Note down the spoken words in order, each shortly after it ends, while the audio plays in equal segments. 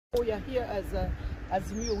We are here as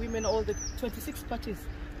Azimio women, all the 26 parties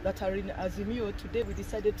that are in Azimio. Today we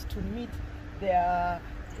decided to meet their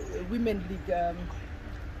Women League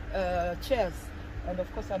chairs. And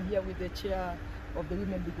of course I'm here with the chair of the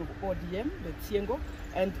Women League of ODM, the Tiengo.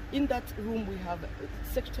 And in that room we have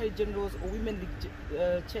Secretary Generals or Women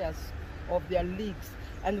League chairs of their leagues.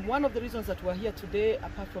 And one of the reasons that we're here today,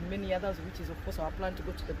 apart from many others, which is of course our plan to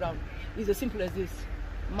go to the ground, is as simple as this: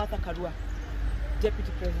 Martha Karua,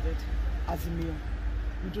 Deputy President, Azimio.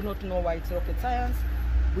 We do not know why it's rocket science.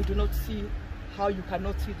 We do not see how you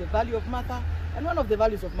cannot see the value of Martha. And one of the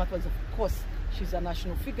values of Martha is, of course, she's a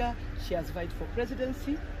national figure. She has vied for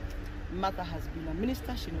presidency. Martha has been a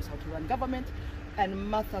minister. She knows how to run government.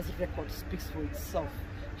 And Martha's record speaks for itself.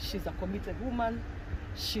 She's a committed woman.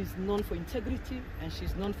 She's known for integrity and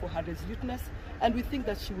she's known for her resoluteness. And we think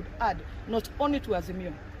that she would add not only to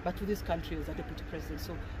Azimio, but to this country as a deputy president.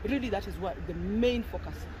 So really that is what the main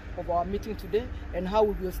focus of our meeting today, and how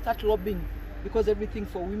we will start lobbying, because everything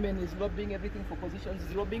for women is lobbying, everything for positions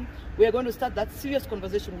is lobbying. We are going to start that serious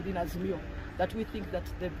conversation within Azimio, that we think that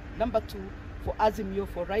the number 2 for Azimio,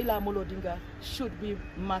 for Raila Amolo Odinga, should be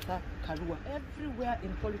Martha Karua. Everywhere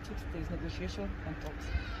in politics there is negotiation and talks.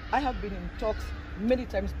 I have been in talks many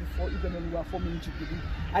times before, even when we were forming Jubilee.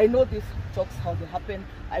 I know these talks, how they happen.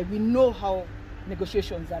 We know how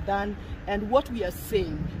negotiations are done, and what we are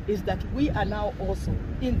saying is that we are now also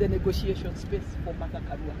in the negotiation space for Martha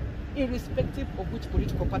Karua. Irrespective of which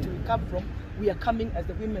political party we come from, we are coming as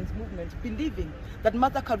the women's movement, believing that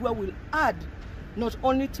Martha Karua will add not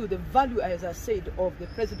only to the value, as I said, of the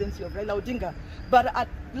presidency of Raila Odinga, but at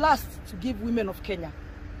last to give women of Kenya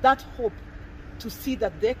that hope to see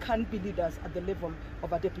that they can be leaders at the level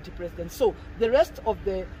of a deputy president. So the rest of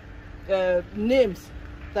the names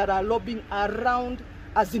that are lobbying around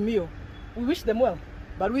Azimio, we wish them well,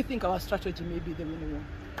 but we think our strategy may be the winning one.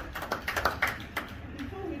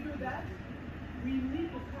 Before we do that, we need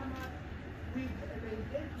to come up with an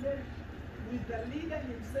engagement with the leader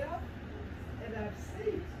himself, and I've said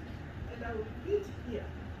it, and I will repeat here,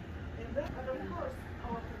 and that, and of course,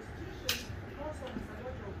 our constitution also has a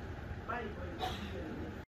lot of Bible.